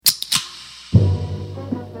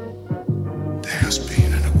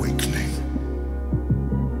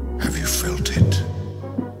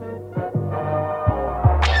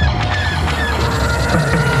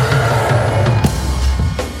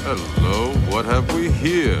what have we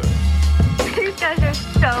here? You guys are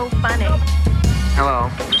so funny. Hello.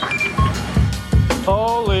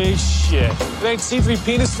 Holy shit. It ain't C3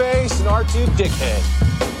 penis face and R2 dickhead.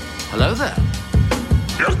 Hello there.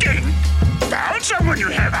 Looking? Found someone you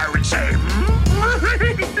have, I would say.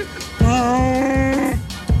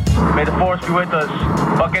 May the force be with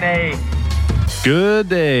us. Fucking A. Good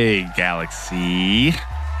day, Galaxy.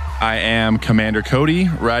 I am Commander Cody,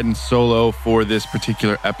 riding solo for this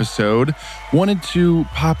particular episode. Wanted to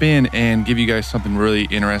pop in and give you guys something really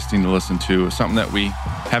interesting to listen to, something that we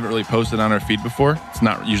haven't really posted on our feed before. It's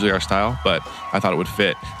not usually our style, but I thought it would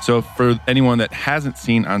fit. So for anyone that hasn't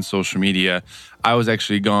seen on social media, I was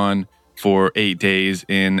actually gone for 8 days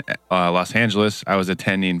in Los Angeles. I was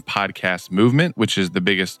attending Podcast Movement, which is the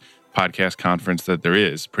biggest podcast conference that there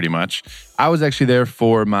is, pretty much. I was actually there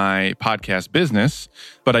for my podcast business,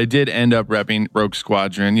 but I did end up repping Rogue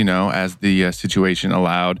Squadron, as the situation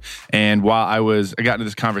allowed. And while I got into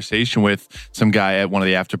this conversation with some guy at one of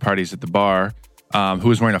the after parties at the bar, who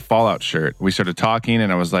was wearing a Fallout shirt. We started talking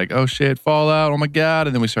and I was like, oh shit, Fallout, oh my God.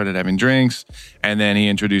 And then we started having drinks. And then he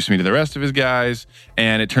introduced me to the rest of his guys.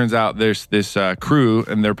 And it turns out there's this crew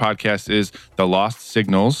and their podcast is The Lost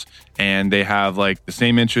Signals. And they have like the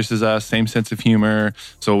same interests as us, same sense of humor.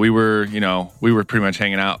 So we were pretty much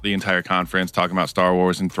hanging out the entire conference, talking about Star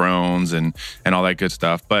Wars and Thrones and all that good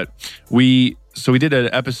stuff. But we did an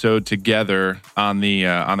episode together on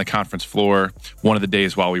the conference floor one of the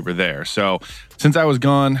days while we were there. So since I was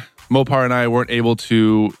gone, Mopar and I weren't able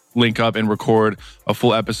to link up and record a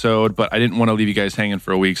full episode, but I didn't want to leave you guys hanging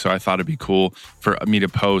for a week. So I thought it'd be cool for me to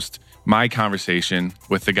post my conversation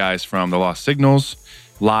with the guys from The Lost Signals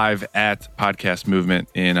live at Podcast Movement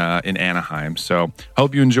in Anaheim. So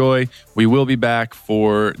hope you enjoy. We will be back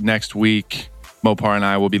for next week. Mopar and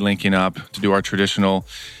I will be linking up to do our traditional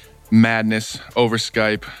madness over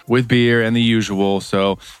Skype with beer and the usual.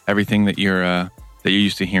 So everything that you're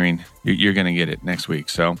used to hearing, you're going to get it next week.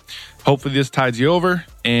 So hopefully this tides you over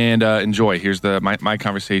and enjoy. Here's my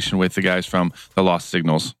conversation with the guys from The Lost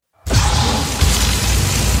Signals.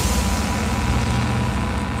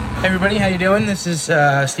 Hey everybody, how you doing? This is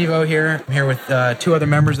Steve-O here. I'm here with two other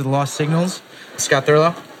members of The Lost Signals, Scott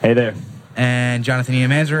Thurlow. Hey there. And Jonathan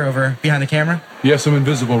Ian Manzer over behind the camera. Yes, I'm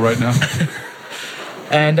invisible right now.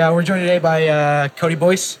 And we're joined today by Cody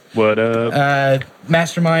Boyce. What up?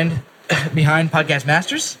 Mastermind behind Podcast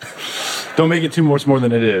Masters. Don't make it too much more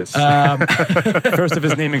than it is. First of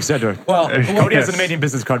his name, etc. Well, Cody has an amazing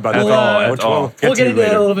business card, by the way. That's all. We'll get into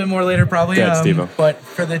that a little bit more later, probably. Steve-O. But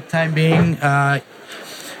for the time being,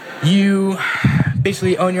 you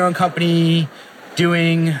basically own your own company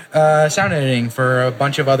doing sound editing for a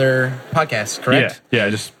bunch of other podcasts, correct? Yeah,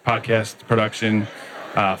 just podcast production,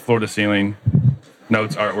 floor to ceiling,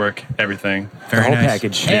 notes, artwork, everything. Very the whole nice.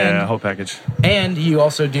 package. Yeah, whole package. And you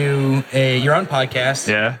also do your own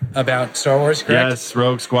podcast about Star Wars, correct? Yes,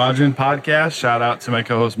 Rogue Squadron podcast. Shout out to my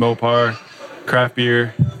co-host Mopar, craft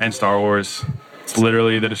beer, and Star Wars. It's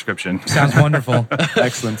literally the description. Sounds wonderful.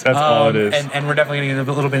 Excellent. That's all it is. And we're definitely going to get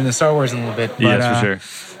a little bit into Star Wars in a little bit. But, Yes, for sure.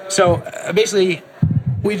 So basically,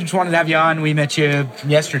 we just wanted to have you on. We met you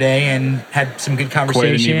yesterday and had some good conversation.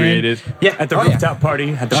 Quite inebriated. Yeah, At the rooftop party.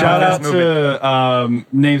 At the Shout Podcast out Movement.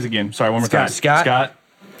 to names again. Sorry, one more time. Scott.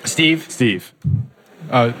 Steve.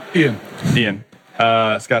 Ian.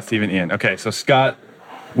 Scott, Steve, and Ian. Okay, so Scott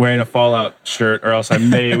wearing a Fallout shirt, or else I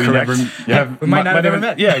may Correct. We might not have ever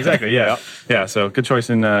met. Yeah, exactly. Yeah. So good choice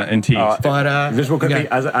in tees. But This will be,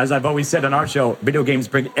 as I've always said on our show, video games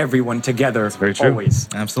bring everyone together. That's very true. Always.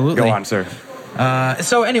 absolutely. Go on, sir.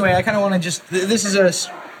 So anyway, I kind of want to just. This is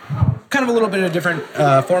kind of a little bit of a different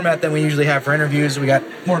format than we usually have for interviews. We got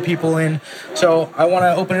more people in, so I want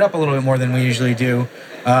to open it up a little bit more than we usually do.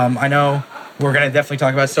 I know we're going to definitely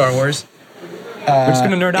talk about Star Wars. We're just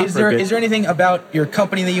going to nerd out for a bit. Is there anything about your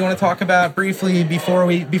company that you want to talk about briefly before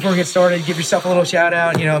we get started? Give yourself a little shout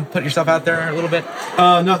out. Put yourself out there a little bit.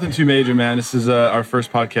 Nothing too major, man. This is our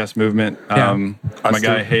first Podcast Movement. My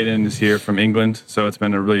guy Hayden is here from England, so it's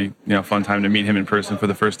been a really fun time to meet him in person for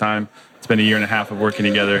the first time. It's been a year and a half of working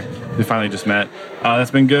together. We finally just met. That's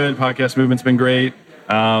been good. Podcast Movement's been great.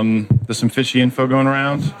 There's some fishy info going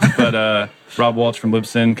around, but Rob Walsh from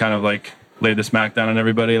Libsyn kind of laid the smackdown on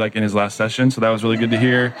everybody in his last session, so that was really good to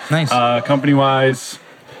hear. Nice. Company wise,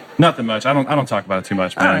 nothing much. I don't talk about it too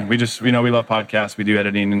much, man. All right. We just we love podcasts. We do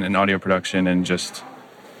editing and audio production, and just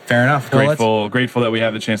Fair enough. grateful that we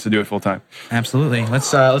have the chance to do it full time. Absolutely.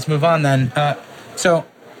 Let's move on then. So,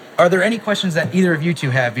 are there any questions that either of you two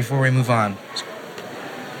have before we move on?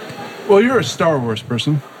 Well, you're a Star Wars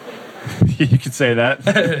person. You could say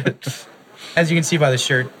that. As you can see by the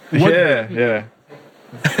shirt. Yeah.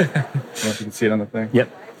 I don't know if you can see it on the thing.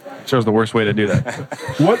 Yep. Shows the worst way to do that.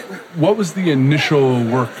 What was the initial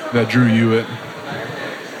work that drew you in,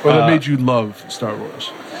 or that made you love Star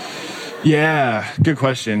Wars? Yeah, good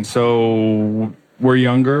question. So we're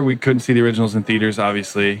younger. We couldn't see the originals in theaters,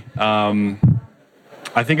 obviously.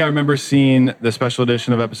 I think I remember seeing the special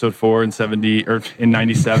edition of Episode 4 in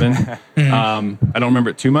 97. I don't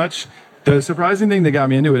remember it too much. The surprising thing that got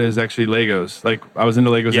me into it is actually Legos. Like, I was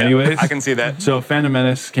into Legos anyways. I can see that. So Phantom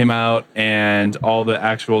Menace came out, and all the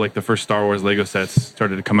actual, like, the first Star Wars Lego sets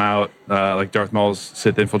started to come out. Like Darth Maul's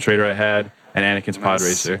Sith Infiltrator I had, and Anakin's Pod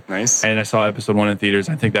Racer. Nice. And I saw Episode 1 in theaters.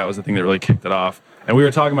 I think that was the thing that really kicked it off. And we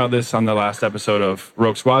were talking about this on the last episode of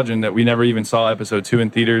Rogue Squadron, that we never even saw Episode 2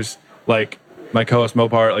 in theaters. Like, my co-host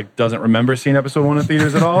Mopar, like, doesn't remember seeing Episode 1 in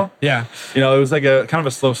theaters at all. Yeah. You know, it was like a kind of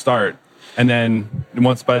a slow start. And then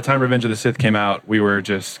once, by the time Revenge of the Sith came out, we were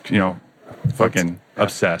just, you know, fucking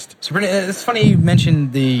obsessed. So it's funny you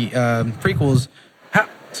mentioned the prequels.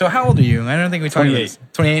 How old are you? I don't think we talked about this.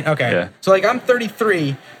 28. Okay. Yeah. So like I'm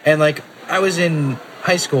 33, and like I was in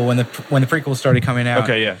high school when the prequels started coming out.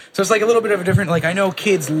 Okay, yeah. So it's like a little bit of a different. Like I know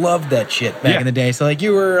kids loved that shit back in the day. So like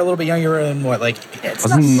you were a little bit younger and what? Like it's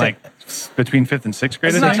wasn't like between 5th and 6th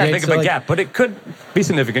grade. It's I not think. that Big of a gap, but it could be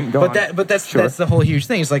significant. Go on. That's the whole huge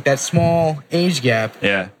thing. It's like that small age gap.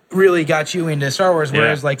 Yeah. Really got you into Star Wars,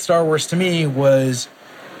 whereas like Star Wars to me was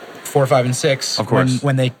 4, 5, and 6. Of course.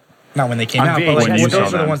 When they not when they came On out, VHS, but like when you those saw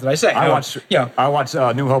are the them. ones that I say. I watched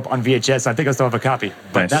New Hope on VHS. I think I still have a copy.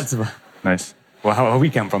 But Nice. that's Nice. well, how we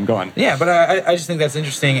come from. Go on. Yeah, but I just think that's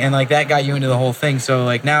interesting, and like that got you into the whole thing. So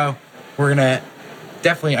like now we're gonna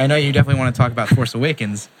definitely. I know you definitely want to talk about Force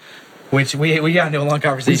Awakens, which we got into a long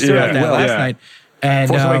conversation about that last night. And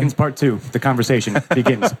Force Awakens Part 2. The conversation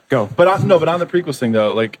begins. Go. But on the prequels thing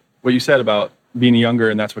though, like what you said about being younger,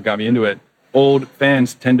 and that's what got me into it. Old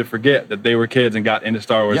fans tend to forget that they were kids and got into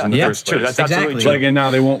Star Wars in the first true. place. That's absolutely true. Like, and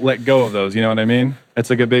now they won't let go of those. You know what I mean? It's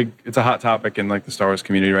like it's a hot topic in like the Star Wars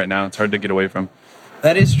community right now. It's hard to get away from.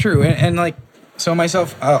 that is true, and like so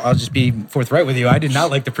myself, I'll just be forthright with you. I did not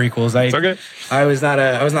like the prequels. It's okay. I was not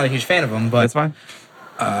a huge fan of them, but That's fine.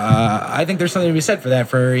 I think there's something to be said for that.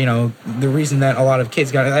 For the reason that a lot of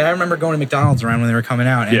kids got it. I remember going to McDonald's around when they were coming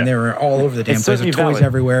out, and they were all over the damn It's place with certainly toys valid.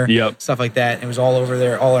 everywhere, Yep. stuff like that. It was all over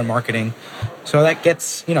there, all in marketing. So that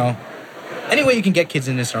gets any way you can get kids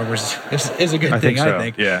into Star Wars is a good thing. So. I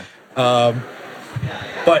think. Yeah.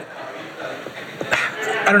 But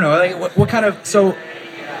I don't know. Like, what kind of so.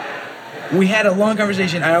 We had a long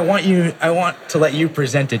conversation, and I want to let you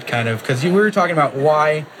present it, kind of, because we were talking about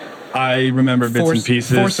why. I remember bits and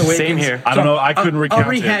pieces. Force Awakens. Same here. I don't know. I couldn't recount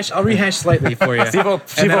it. I'll rehash slightly for you. Steve-O and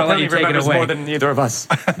then I'll let probably you take it remembers away. more than either of us.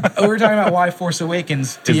 We were talking about why Force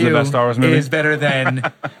Awakens to Is the you best Star Wars movie? is better than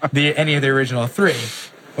any of the original 3,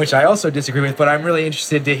 which I also disagree with. But I'm really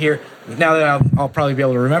interested to hear, now that I'll probably be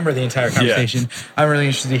able to remember the entire conversation, I'm really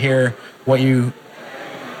interested to hear what you,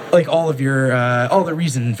 like all of your, all the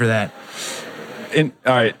reason for that. All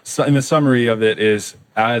right. So in the summary of it is,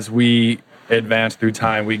 as we advance through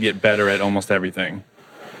time, we get better at almost everything.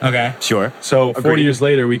 Okay. Sure. So 40 Agreed. years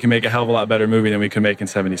later, we can make a hell of a lot better movie than we could make in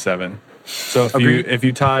 77. So if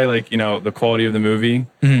you tie the quality of the movie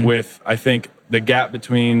with, I think, the gap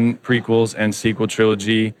between prequels and sequel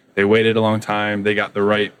trilogy, they waited a long time. They got the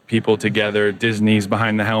right people together. Disney's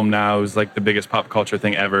behind the helm now. Is like the biggest pop culture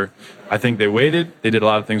thing ever. I think they waited. They did a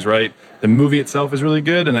lot of things right. The movie itself is really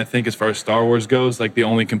good. And I think as far as Star Wars goes, like the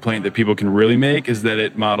only complaint that people can really make is that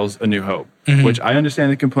it models A New Hope, which I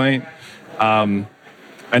understand the complaint. And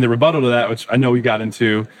the rebuttal to that, which I know we got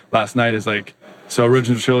into last night, is like, so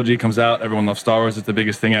original trilogy comes out, everyone loves Star Wars, it's the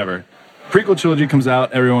biggest thing ever. Prequel trilogy comes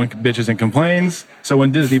out, everyone bitches and complains. So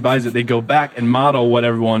when Disney buys it, they go back and model what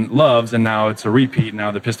everyone loves, and now it's a repeat.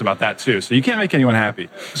 Now they're pissed about that too. So you can't make anyone happy.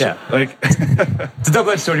 Yeah. Like, It's a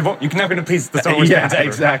double-edged sword. You're not going to please the Star Wars fans ever.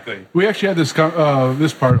 exactly. We actually had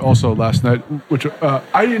this part also last night, which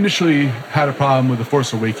I initially had a problem with The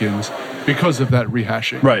Force Awakens because of that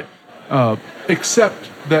rehashing. Right. Except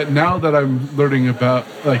that now that I'm learning about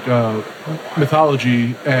like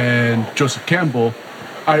mythology and Joseph Campbell,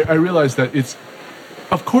 I realize that it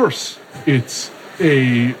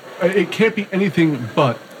can't be anything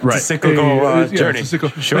but Right. It's a cyclical journey. It's a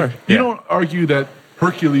cyclical, Sure. like, you don't argue that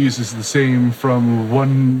Hercules is the same from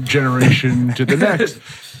one generation to the next.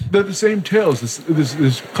 They're the same tales.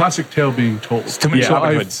 This classic tale being told. too many so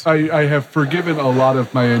Robin Hoods. I have forgiven a lot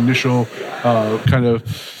of my initial kind of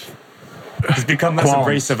It's become less qualms.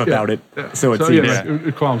 abrasive about it. So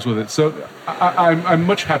it's qualms with it. So I'm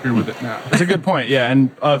much happier with it now. That's a good point. Yeah, and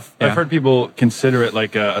I've heard people consider it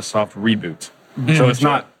like a soft reboot. So it's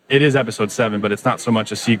not. It is episode 7, but it's not so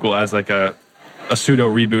much a sequel as like a a pseudo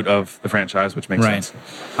reboot of the franchise, which makes sense.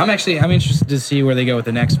 I'm interested to see where they go with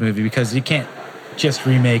the next movie, because you can't just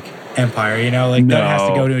remake Empire, you know, like that has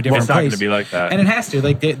to go to a different it's not place. going to be like that. And it has to,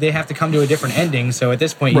 like they have to come to a different ending. So at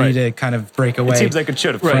this point, you Right. need to kind of break away. It seems like it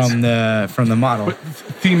should have. from the model. But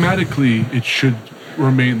thematically, it should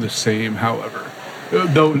remain the same. However,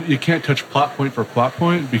 though you can't touch plot point for plot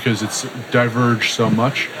point because it's diverged so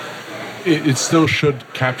much, it still should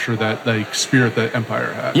capture that like spirit that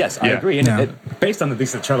Empire had. Yes, I Yeah. agree. And Yeah. based on at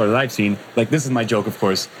least the trailer that I've seen, like this is my joke, of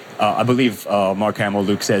course. I believe Mark Hamill,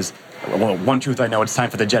 Luke says, "Well, one truth I know, it's time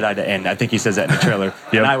for the Jedi to end." I think he says that in the trailer.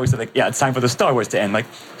 Yep. And I always say, like, yeah, it's time for the Star Wars to end, like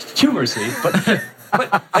humorously, but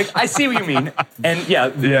like I see what you mean. And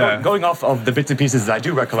Yeah. going off of the bits and pieces that I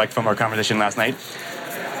do recollect from our conversation last night,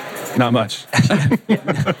 Not much.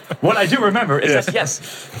 what I do remember is that, yes,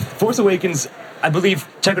 Force Awakens, I believe,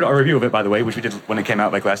 check out our review of it, by the way, which we did when it came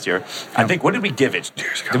out like last year. I think, what did we give it?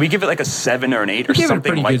 Did we give it like a 7 or an 8 or We gave it a something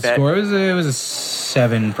pretty like good that? score. It was a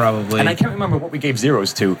 7 probably. And I can't remember what we gave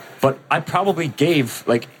zeros to, but I probably gave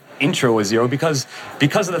like Intro a 0 because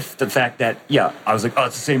of the fact that, yeah, I was like, oh,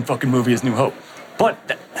 it's the same fucking movie as New Hope.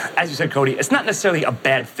 But as you said, Cody, it's not necessarily a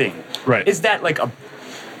bad thing. Right. Is that like a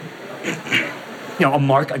a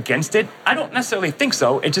mark against it? I don't necessarily think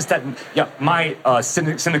so. It's just that my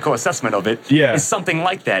cynical assessment of it is something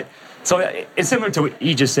like that. So it's similar to what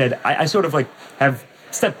you just said. I sort of like have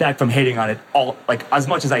stepped back from hating on it all like as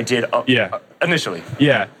much as I did initially.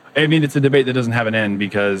 Yeah. I mean, it's a debate that doesn't have an end,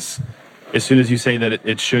 because as soon as you say that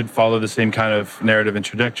it should follow the same kind of narrative and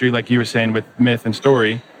trajectory, like you were saying with myth and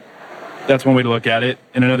story, that's one way to look at it.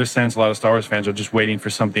 In another sense, a lot of Star Wars fans are just waiting for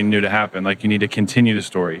something new to happen. Like, you need to continue the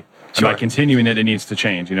story. And by continuing it, it needs to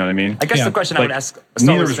change. You know what I mean? I guess the question I would ask Star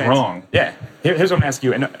neither Wars is fans, wrong. Yeah. Here's what I'm going to ask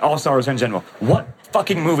you, and all Star Wars in general. What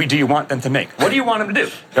fucking movie do you want them to make? What do you want them to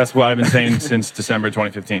do? That's what I've been saying since December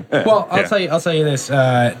 2015. Well, I'll tell you this.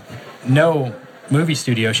 No movie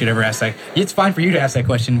studio should ever ask that. It's fine for you to ask that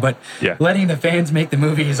question, but letting the fans make the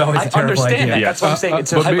movie is always a terrible idea. I understand that. That's what I'm saying.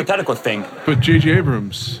 It's a hypothetical thing. But J.J.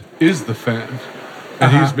 Abrams is the fan.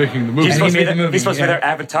 And he's making the movie. He's supposed to be their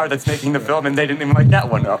avatar that's making the film, and they didn't even like that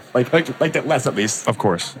one. Like that less, at least. Of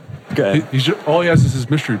course. Good. All he has is his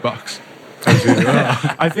mystery box.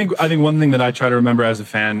 I think one thing that I try to remember as a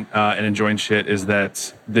fan and enjoying shit is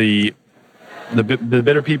that the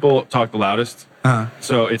bitter people talk the loudest.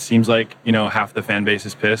 So it seems like half the fan base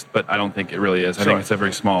is pissed, but I don't think it really is. I think it's a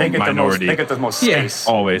very small minority. They get the most space.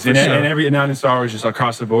 Always, and in Star Wars, just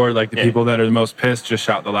across the board, like the people that are the most pissed just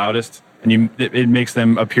shout the loudest, and it makes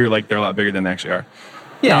them appear like they're a lot bigger than they actually are.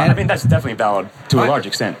 Yeah, I mean that's definitely valid to a large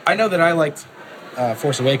extent. I know that I liked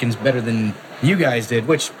Force Awakens better than you guys did,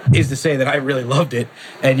 which is to say that I really loved it,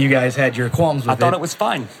 and you guys had your qualms with it. I thought it was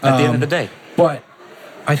fine at the end of the day, but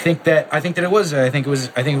I think that it was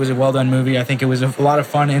a well done movie. I think it was a lot of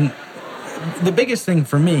fun, and the biggest thing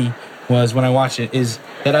for me was when I watched it is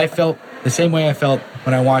that I felt the same way I felt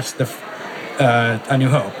when I watched A New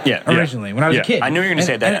Hope. Originally when I was a kid. I knew you were going to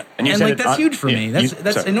say that, and you said like that's huge for me.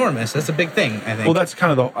 That's enormous. That's a big thing. I think. Well, that's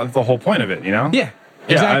kind of the whole point of it, Yeah.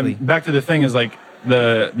 Exactly. Back to the thing is like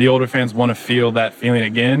the older fans want to feel that feeling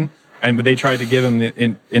again, but they tried to give them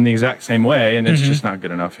in the exact same way, and it's just not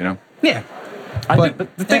good enough, Yeah. But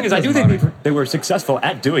the thing is, I do think they were successful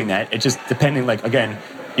at doing that. It's just depending, like, again,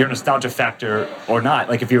 your nostalgia factor or not.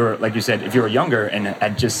 Like, if you were, like you said, if you were younger and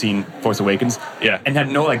had just seen Force Awakens and had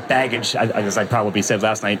no, like, baggage, as I probably said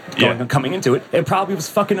last night, coming into it, it probably was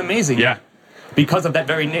fucking amazing. Yeah. Because of that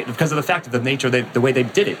because of the fact of the nature, the way they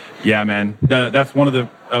did it. Yeah, man. That's one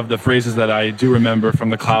of the phrases that I do remember from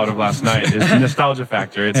the cloud of last night is nostalgia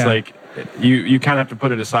factor. It's like you kind of have to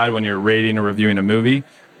put it aside when you're rating or reviewing a movie,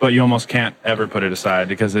 but you almost can't ever put it aside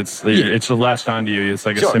because it's latched onto you. It's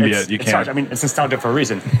like a symbiote. You can't. I mean, it's nostalgia for a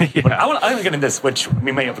reason. But I want to get into this, which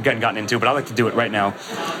we may have again gotten into, but I like to do it right now.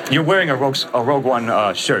 You're wearing a Rogue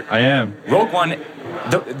One shirt. I am. Rogue One.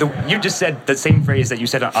 You just said the same phrase that you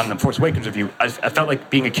said on the Force Awakens review. I felt like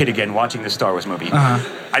being a kid again watching this Star Wars movie.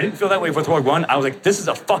 I didn't feel that way with Rogue One. I was like, this is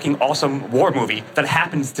a fucking awesome war movie that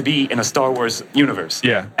happens to be in a Star Wars universe.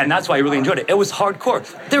 Yeah. And that's why I really enjoyed it. It was hardcore.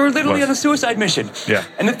 They were literally on a suicide mission. Yeah.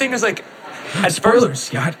 And the thing is, like, spoilers,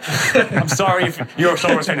 Scott. I'm sorry if you're a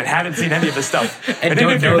Star Wars fan and haven't seen any of this stuff. And even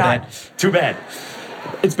don't if you're know not, that. too bad.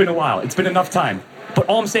 It's been a while. It's been enough time. But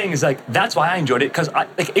all I'm saying is, like, that's why I enjoyed it, because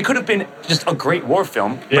it could have been just a great war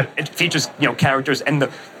film. Yeah. But it features, characters and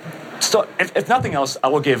if nothing else, I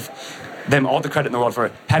will give them all the credit in the world for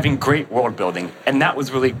having great world building, and that was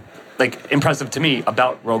really, like, impressive to me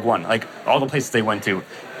about Rogue One. Like, all the places they went to,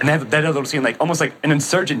 and they had that little scene, like, almost like an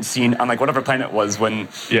insurgent scene on, like, whatever planet it was when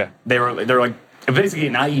they were like, basically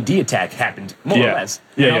an IED attack happened, more or less.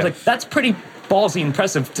 And I was like, that's pretty ballsy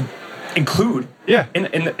impressive to include Yeah.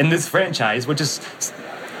 in this franchise, which is,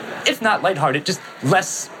 if not lighthearted, just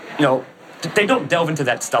less, they don't delve into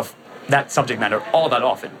that stuff, that subject matter all that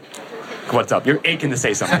often. What's up? You're aching to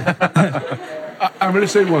say something. I'm going to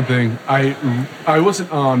say one thing. I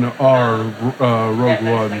wasn't on our Rogue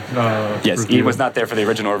One. Yes, review. he was not there for the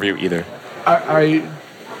original review either.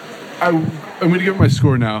 I'm going to give it my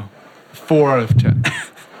score now, 4 out of 10.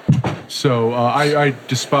 So I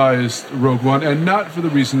despised Rogue One, and not for the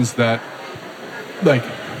reasons that, like,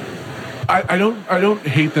 I don't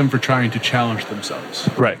hate them for trying to challenge themselves.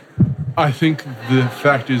 Right. I think the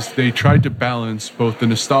fact is they tried to balance both the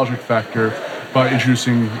nostalgic factor by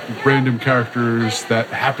introducing random characters that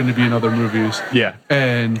happen to be in other movies. Yeah.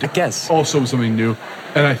 And I guess. also something new.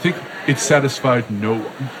 And I think it satisfied no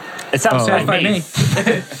one. It sounds Satisfied me.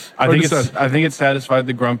 I think it satisfied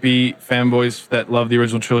the grumpy fanboys that love the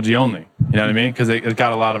original trilogy only. You know what I mean? Because it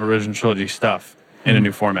got a lot of original trilogy stuff in a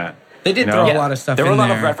new format. They did You throw know? a lot of stuff There in were a lot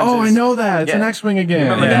there. of references. Oh, I know that. It's Yeah. an X-Wing again.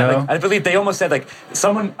 Remember you that? know? Like, I believe they almost said, like,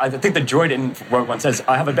 someone, I think the droid in Rogue One says,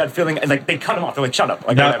 I have a bad feeling, and like they cut him off. They're like, shut up.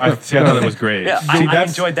 Like, I thought that was great. yeah, See, I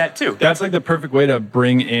enjoyed that too. That's like the perfect way to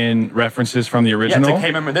bring in references from the Yeah, it's original. like, hey,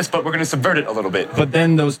 remember this, but we're going to subvert it a little bit. But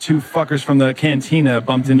then those two fuckers from the cantina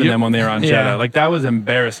bumped into Yep. them when they were on Yeah. Jeddah. Like, that was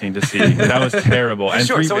embarrassing to see. That was terrible. And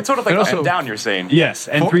Sure, so it's sort of like and up also- and down, you're saying. yes,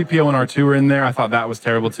 and 3PO and R2 were in there. I thought that was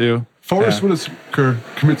terrible too. Forrest Whitaker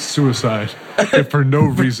commits suicide for no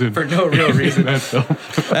reason. For no real reason. in that film.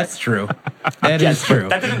 That's true. That is Yes, true.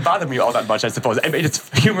 that didn't bother me all that much, I suppose. I mean, it's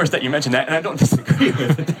humorous that you mentioned that, and I don't disagree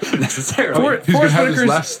with it necessarily. For- He's going Forrest to have his Whitaker's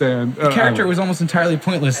last stand. The character was almost entirely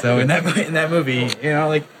pointless, though, in that movie. You know,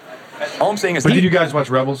 like, all I'm saying is, But did you guys watch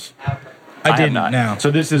Rebels? I have didn't not. now. So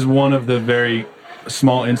this is one of the very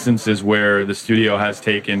small instances where the studio has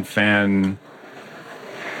taken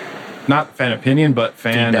not fan opinion, but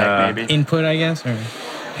fan feedback, maybe. Input, I guess? Or,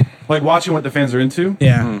 like watching what the fans are into.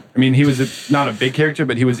 yeah. I mean, he was not a big character,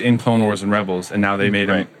 but he was in Clone Wars and Rebels, and now they made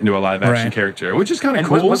him Right. into a live action Right. character, which is kind of And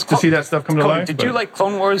cool was to see that stuff come to Cody, life. did you but- like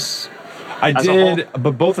Clone Wars? I as a did,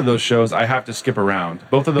 but both of those shows I have to skip around.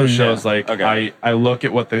 Both of those shows, like Okay. I look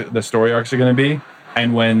at what the story arcs are going to be,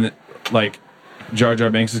 and when like Jar Jar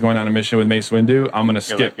Binks is going on a mission with Mace Windu, I'm going to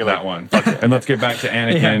skip you're that like, one. And let's get back to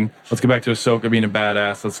Anakin. Let's get back to Ahsoka being a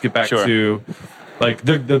badass. Let's get back Sure. to like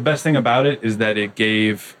the best thing about it is that it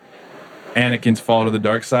gave Anakin's fall to the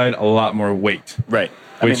dark side a lot more weight. Right.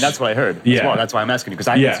 I mean, Which- that's what I heard. yeah. As well. That's why I'm asking you, because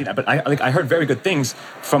I Yeah. haven't seen that. But I heard very good things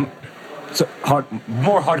from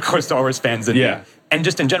more hardcore Star Wars fans than Yeah. me. And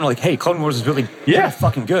just in general, like, hey, Clone Wars is really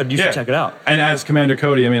fucking good. You should check it out. And as Commander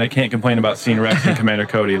Cody, I mean, I can't complain about seeing Rex and Commander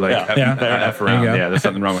Cody like Yeah. F, Yeah. F around. There you go. Yeah, there's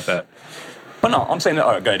nothing wrong with that. But no, I'm saying that.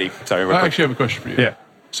 All right, go ahead, Eve. Sorry, real I quick. actually have a question for you. Yeah.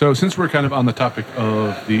 So since we're kind of on the topic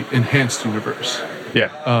of the enhanced universe, Yeah.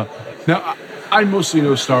 now I mostly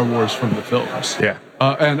know Star Wars from the films. Yeah.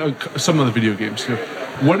 And some of the video games too.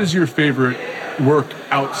 What is your favorite work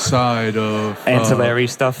outside of Ancillary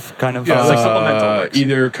stuff, kind of. yeah, like supplemental works.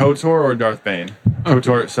 Either KOTOR or Darth Bane.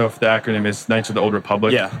 KOTOR, so if the acronym is Knights of the Old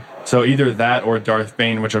Republic. Yeah. So either that or Darth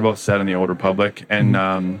Bane, which are both set in the Old Republic, and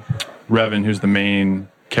Revan, who's the main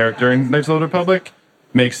character in Knights of the Old Republic,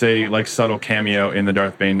 makes a like subtle cameo in the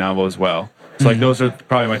Darth Bane novel as well. So like those are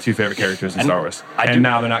probably my two favorite characters in And Star Wars. I do- And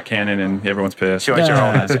now they're not canon, and everyone's pissed. Sure, all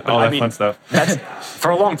that, All that fun stuff. That's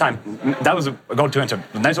for a long time. That was a go-to answer.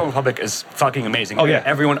 The Knights of the Old Republic is fucking amazing. Oh, yeah.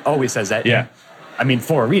 Everyone always says that. Yeah. I mean,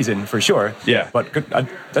 for a reason, for sure. Yeah. But good,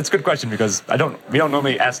 that's a good question because we don't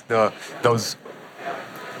normally ask those.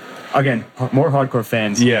 Again, more hardcore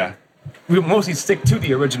fans. Yeah. We mostly stick to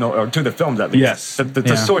the original or to the films at least. Yes. The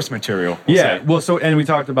Yeah. source material. we'll Yeah, say. well, so and we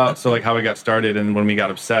talked about so like how we got started and when we got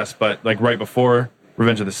obsessed, but like right before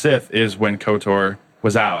Revenge of the Sith is when KOTOR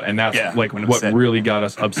was out, and that's Yeah, like when it was what set. really got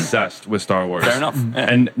us obsessed with Star Wars. Fair enough. Yeah.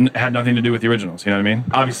 And had nothing to do with the originals. You know what I mean?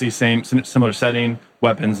 Obviously, similar setting,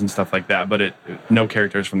 weapons and stuff like that, but no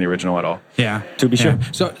characters from the original at all. Yeah. To be sure.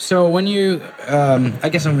 So when you, I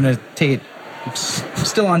guess I'm going to take it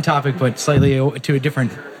still on topic, but slightly to a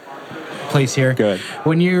different place here. Good.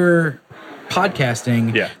 When you're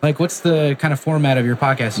podcasting, Yeah. like what's the kind of format of your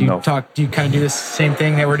podcast? Do you No. do you kind of do the same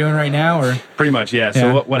thing that we're doing right now, or? Pretty much, yeah. So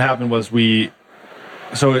Yeah. what happened was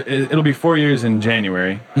it'll be 4 years in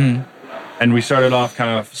January, and we started off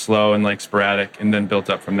kind of slow and like sporadic, and then built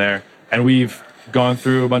up from there. And we've gone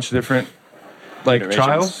through a bunch of different like Iterations.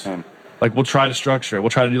 trials. Um, Like we'll try to structure it. We'll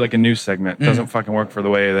try to do like a news segment. It doesn't fucking work for the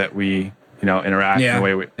way that we interact, Yeah. and the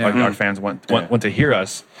way like Yeah. our fans want to hear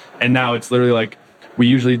us. And now it's literally like we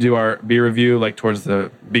usually do our beer review like towards the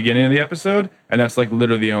beginning of the episode, and that's like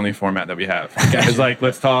literally the only format that we have. It's like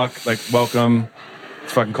let's talk, like welcome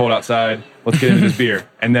it's fucking cold outside. Let's get into this beer.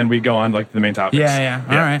 And then we go on like the main topics. Yeah.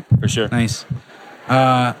 All right. For sure. Nice.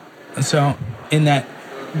 So in that,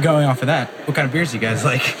 going off of that, what kind of beers do you guys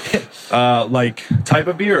like? Like type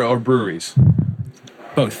of beer or breweries?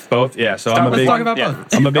 Both. Both, yeah. So Let's talk about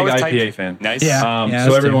both. I'm a big Always IPA type. fan. Nice. Yeah. So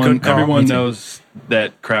that's everyone good call. everyone Me too. knows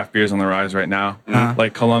that craft beer is on the rise right now.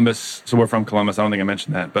 Like Columbus. So we're from Columbus. I don't think I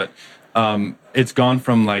mentioned that, but it's gone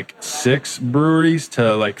from like 6 breweries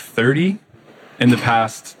to like 30 in the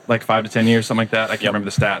past like 5 to 10 years, something like that. I can't remember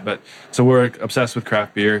the stat, but so we're obsessed with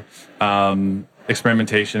craft beer,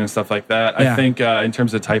 experimentation and stuff like that. Yeah. I think in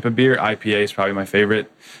terms of type of beer, IPA is probably my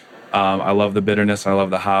favorite. I love the bitterness. I love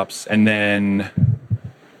the hops, and then.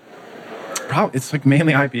 It's like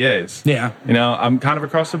mainly IPAs. Yeah. You know, I'm kind of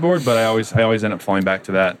across the board, but I always end up falling back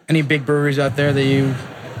to that. Any big breweries out there that you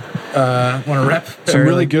want to rep? Some Or,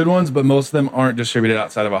 really like- good ones, but most of them aren't distributed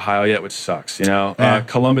outside of Ohio yet, which sucks. You know, Yeah.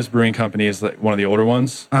 Columbus Brewing Company is like one of the older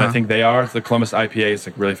ones. And I Uh-huh. think they are. The Columbus IPA is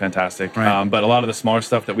like really fantastic. Right. But a lot of the smaller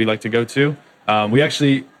stuff that we like to go to,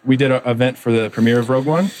 we did an event for the premiere of Rogue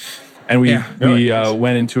One. And we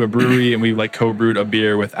went into a brewery and we like co-brewed a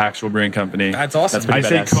beer with actual brewing company. That's awesome. That's pretty I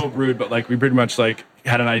say badass. co-brewed, but like we pretty much like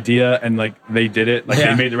had an idea and like they did it. Like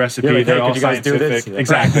Yeah. they made the recipe. You're like, They're hey, all could you guys do scientific. this? Yeah.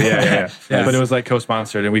 Exactly. Yeah. Yes. But it was like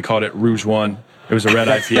co-sponsored and we called it Rouge One. It was a red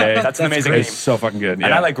IPA. That's an amazing It's name. so fucking good. Yeah.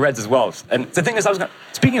 And I like reds as well. And the thing is,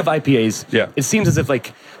 speaking of IPAs, Yeah. it seems as if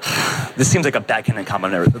like this seems like a backhanded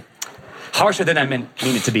comment, harsher than I mean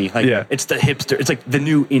it to be. Like Yeah. it's the hipster. It's like the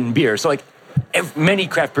new in beer. So like many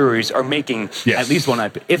craft breweries are making Yes. at least one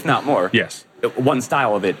IPA, if not more. Yes. One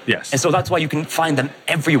style of it. Yes. And so that's why you can find them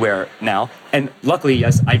everywhere now. And luckily,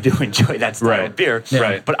 yes, I do enjoy that style Right. of beer. Yeah.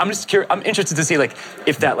 Right. But I'm just curious. I'm interested to see like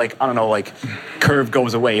if that like I don't know like curve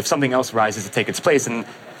goes away, if something else rises to take its place. And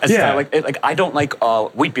as Yeah. like I don't like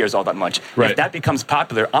wheat beers all that much. Right. If that becomes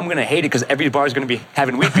popular, I'm gonna hate it because every bar is gonna be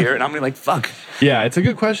having wheat beer, and I'm gonna be like fuck. Yeah, it's a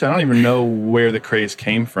good question. I don't even know where the craze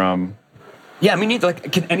came from. Yeah, me neither.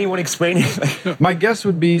 Like, can anyone explain it? Like, My guess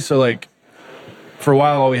would be so like for a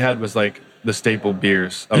while all we had was like the staple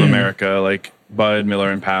beers of America, like Bud,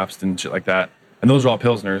 Miller, and Pabst and shit like that. And those are all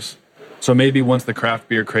Pilsners. So maybe once the craft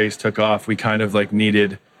beer craze took off, we kind of like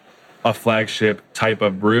needed a flagship type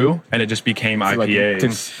of brew and it just became like, IPAs. to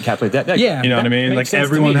encapsulate that. Yeah. You know what I That mean? makes Like sense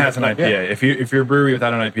to everyone me. has an IPA. Yeah. If you're a brewery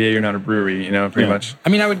without an IPA, you're not a brewery. You know, pretty Yeah. much. I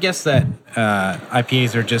mean, I would guess that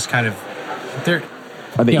IPAs are just kind of they're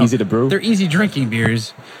Are they you know, easy to brew? They're easy drinking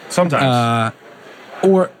beers, Sometimes.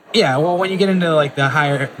 or yeah. Well, when you get into like the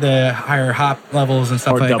higher hop levels and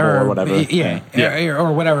stuff Or like double or whatever. yeah,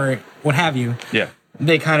 or whatever, what have you. yeah.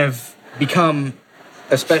 They kind of become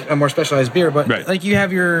a more specialized beer. But Right. like you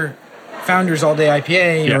have your Founders All Day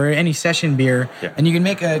IPA Yeah. or any session beer, Yeah. and you can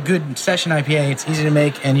make a good session IPA. It's easy to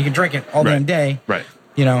make, and you can drink it all Right. damn day. Right.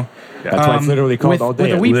 You know. That's why it's literally called with, all day.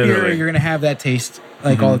 With a wheat beer, Literally. you're gonna have that taste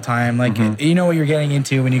like all the time. Like you know what you're getting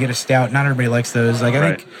into when you get a stout. Not everybody likes those. Like I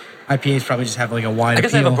Right. think IPAs probably just have like a wide I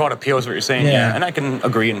guess they appeal. have a broad appeal is what you're saying. Yeah. Yeah. And I can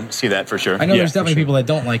agree and see that for sure. I know Yeah, there's for definitely sure. people that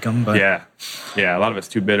don't like them, but Yeah. A lot of it's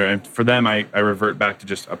too bitter. And for them, I revert back to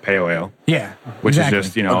just a pale ale, yeah, which exactly. is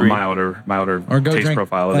just, you know, Agreed. a milder or go taste drink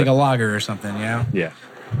profile of like it. a lager or something. You know.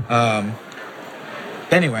 Yeah.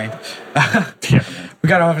 Anyway, Yeah. we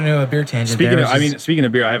got off into a beer tangent. Speaking there, of, which is- speaking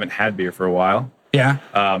of beer, I haven't had beer for a while. yeah,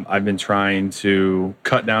 I've been trying to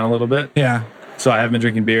cut down a little bit. yeah. So I haven't been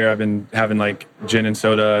drinking beer. I've been having like gin and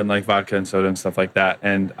soda and like vodka and soda and stuff like that.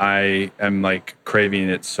 And I am like craving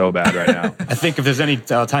it so bad right now. I think if there's any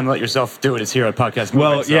time to let yourself do it, it's here at Podcast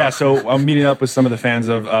Well, Movement, yeah. So I'm meeting up with some of the fans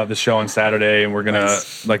of the show on Saturday, and we're gonna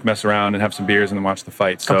Nice. like mess around and have some beers and then watch the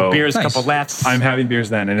fight. couple So beers, Nice. couple laughs. I'm having beers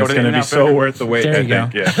then, and Go it's to the gonna be In-N-Out so Burger. worth the wait. There I you go.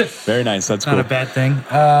 think. Yeah. very nice. That's Not cool. a bad thing.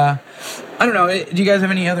 I don't know. Do you guys have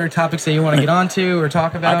any other topics that you want to get onto or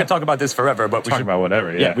talk about? I could talk about this forever, but we Talk should, about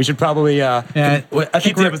whatever. yeah, we should probably Yeah, I keep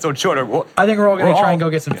think the we're. episode shorter. I think we're all gonna We're try all- and go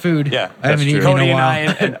get some food. Yeah, I haven't that's eaten true. in Cody a and while. I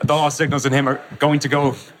and the Lost Signals and him are going to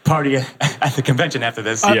go party at the convention after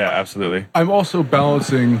this. Yeah, absolutely. I'm also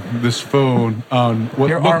balancing this phone on what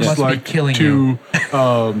Your arm looks must be like killing two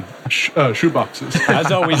shoe boxes.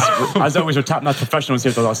 As always, we're top-notch professionals here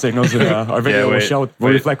at the Lost Signals, and our video will show will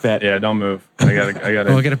reflect that. Yeah, don't move. I gotta.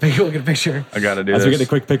 We'll get a picture. I gotta do As this. we get a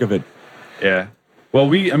quick pic of it. Yeah. Well,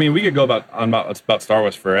 we could go about Star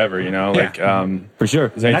Wars forever, you know. Like, For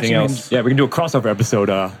sure. Is there anything Actually, else? Yeah, we can do a crossover episode.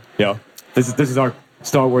 This is our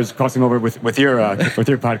Star Wars crossing over with your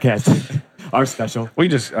podcast, our special. we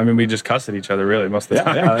just cuss at each other really most of the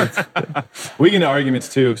time. Yeah, We get into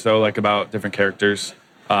arguments too, so like about different characters.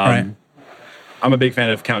 Right. I'm a big fan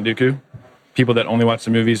of Count Dooku. People that only watch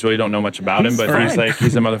the movies really don't know much about him, but Right.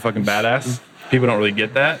 he's a motherfucking badass. people don't really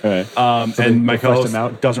get that. Right. So And my they fleshed co-host him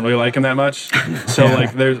out. doesn't really like him that much. So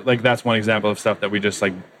like there's like that's one example of stuff that we just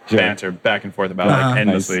like banter back and forth about like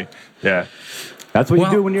endlessly. Yeah. That's what you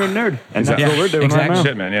do when you're a nerd, and that's what we're doing right now.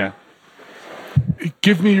 Shit, man. Yeah.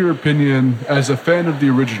 Give me your opinion as a fan of the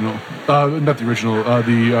original, not the original,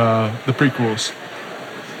 the prequels.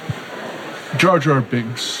 Jar Jar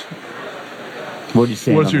Binks. What do you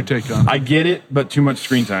say? What's your take on it? I get it, but too much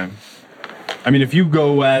screen time. I mean, if you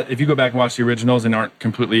go back and watch the originals and aren't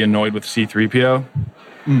completely annoyed with C-3PO,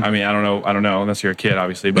 I mean, I don't know, unless you're a kid,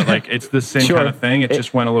 obviously, but like it's the same kind of thing. It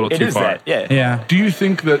just went a little too far. Yeah. Do you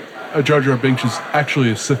think that Jar Jar Binks is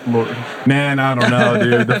actually a Sith Lord? Man, I don't know,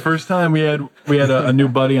 dude. The first time we had a new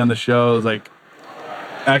buddy on the show, it was like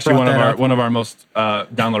actually one of our most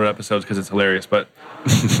downloaded episodes because it's hilarious. But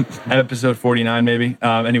episode 49, maybe.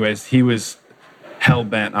 Anyways, he was hell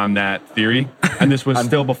bent on that theory, and this was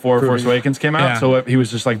still before Force Awakens came out. Yeah. So he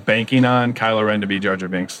was just like banking on Kylo Ren to be Jar Jar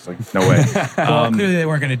Binks. It's like no way. Well, clearly they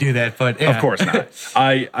weren't going to do that, but yeah. Of course not.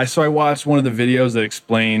 I watched one of the videos that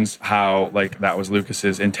explains how like that was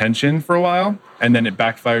Lucas's intention for a while, and then it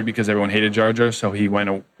backfired because everyone hated Jar Jar. So he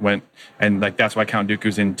went and like that's why Count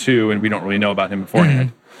Dooku's in 2, and we don't really know about him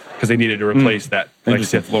beforehand because they needed to replace that like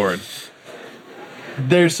Sith Lord.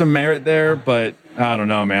 There's some merit there, but I don't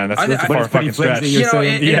know, man. That's a far fucking stretch.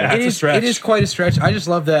 It is quite a stretch. I just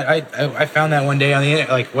love that. I found that one day on the internet,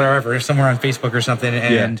 like wherever, somewhere on Facebook or something,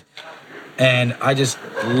 and I just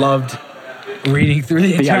loved reading through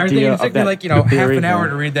the entire thing. It took me like half an hour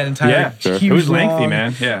to read that entire. Huge, it was lengthy, long,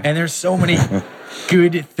 man. Yeah, and there's so many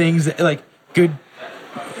good things, like good.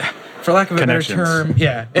 For lack of a better term,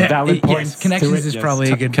 valid points. Connections is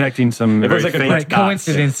probably a good. Connecting some very faint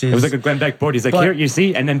coincidences. It was like a Glenn Beck board. He's like, here, you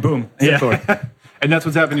see, and then boom. And that's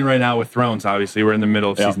what's happening right now with Thrones. Obviously, we're in the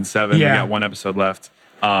middle of season 7. Yeah. We got one episode left.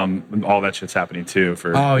 All that shit's happening too.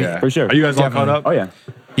 For sure. Are you guys all caught up? Oh yeah.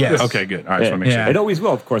 Yes. Okay, good. All right, just want to make sure. It always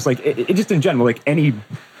will, of course. Like it just in general, like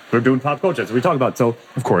we're doing pop culture, so we talk about. So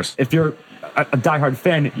of course, if you're a diehard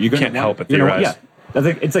fan, you can't help but theorize.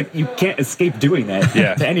 It's like you can't escape doing that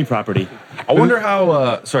to any property. I wonder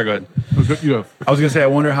how. Sorry, go ahead. I was gonna say I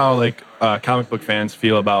wonder how like comic book fans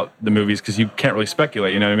feel about the movies because you can't really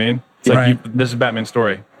speculate. You know what I mean? It's like this is Batman's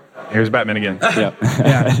story. Here's Batman again. Yeah.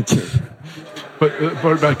 But the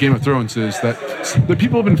part about Game of Thrones is that the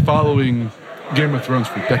people have been following Game of Thrones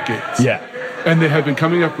for decades. Yeah. And they have been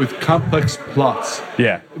coming up with complex plots.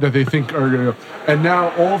 Yeah. That they think are going to go. And now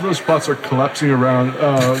all of those plots are collapsing around,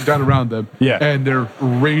 down around them. Yeah. And they're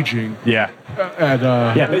raging. Yeah.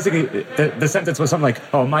 Basically, the sentence was something like,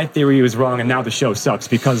 "Oh, my theory was wrong, and now the show sucks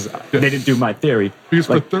because they didn't do my theory." Because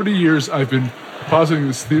for 30 years, I've been positing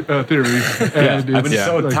this theory, and I've been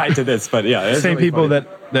so tied to this, but same really people funny.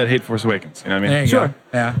 that hate Force Awakens. You know what I mean? There you go.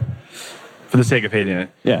 Yeah. For the sake of hating it.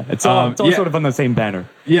 Yeah, it's all sort of on the same banner.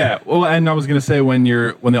 Yeah. Well, and I was gonna say when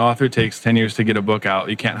the author takes 10 years to get a book out,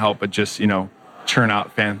 you can't help but just churn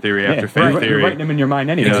out fan theory after fan theory. You're writing them in your mind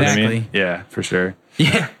anyway. You know Exactly. what I mean? Yeah, for sure.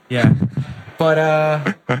 Yeah.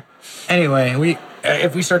 But anyway,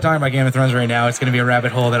 if we start talking about Game of Thrones right now, it's going to be a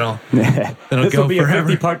rabbit hole that'll This go will be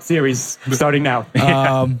forever. a 50-part series starting now.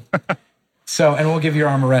 So, and we'll give your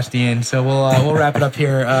arm a rest, Ian. So we'll wrap it up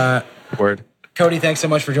here. Word. Cody, thanks so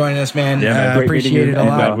much for joining us, man. Yeah, man, great appreciate meeting it you. a And,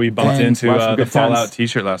 lot. We bumped And- into lots of the good Fallout times.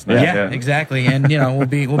 T-shirt last night. Yeah, exactly. And we'll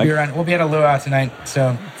be around. We'll be at a luau tonight.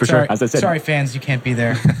 So For sorry, sure. As I said- sorry, fans, you can't be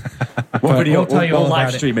there. We'll tell you all live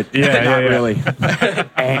about it. stream it. Yeah, Not yeah. really.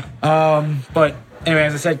 But anyway,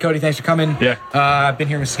 as I said, Cody, thanks for coming. Yeah. I've been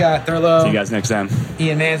here with Scott Thurlow, See you guys next time.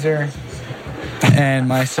 Ian Manzer, and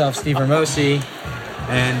myself, Steve Ramosi.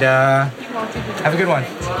 And have a good one.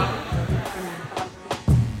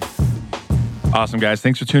 Awesome, guys.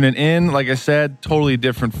 Thanks for tuning in. Like I said, totally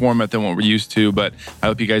different format than what we're used to, but I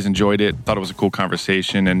hope you guys enjoyed it. Thought it was a cool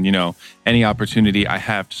conversation. And, any opportunity I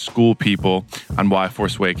have to school people on why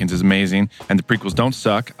Force Awakens is amazing and the prequels don't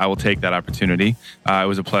suck, I will take that opportunity. It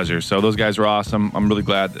was a pleasure. So those guys were awesome. I'm really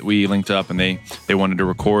glad that we linked up and they wanted to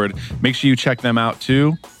record. Make sure you check them out,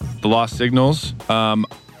 too. The Lost Signals.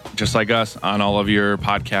 Just like us, on all of your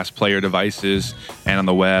podcast player devices and on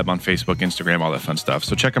the web, on Facebook, Instagram, all that fun stuff.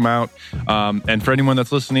 So check them out. And for anyone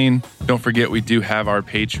that's listening, don't forget we do have our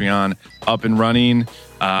Patreon up and running.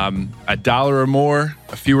 $1 or more,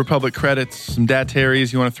 a few Republic credits, some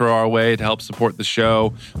Dateries you want to throw our way to help support the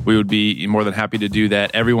show. We would be more than happy to do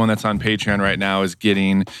that. Everyone that's on Patreon right now is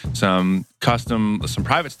getting some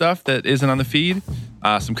private stuff that isn't on the feed,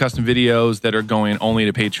 some custom videos that are going only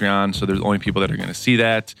to Patreon. So there's only people that are going to see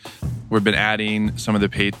that. We've been adding some of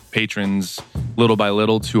the patrons little by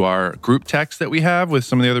little to our group text that we have with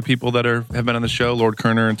some of the other people that have been on the show, Lord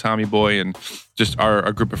Kerner and Tommy Boy, and just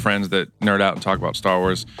our group of friends that nerd out and talk about Star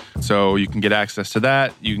Wars. So you can get access to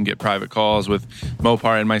that. You can get private calls with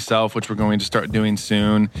Mopar and myself, which we're going to start doing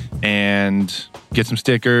soon, and get some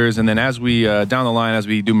stickers. And then as we, down the line, as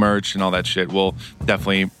we do merch and all that shit, we'll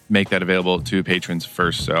definitely make that available to patrons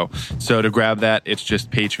first. So to grab that, it's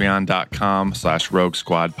just patreon.com/Rogue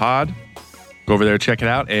Squad Pod. Go over there, check it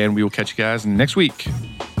out, and we will catch you guys next week.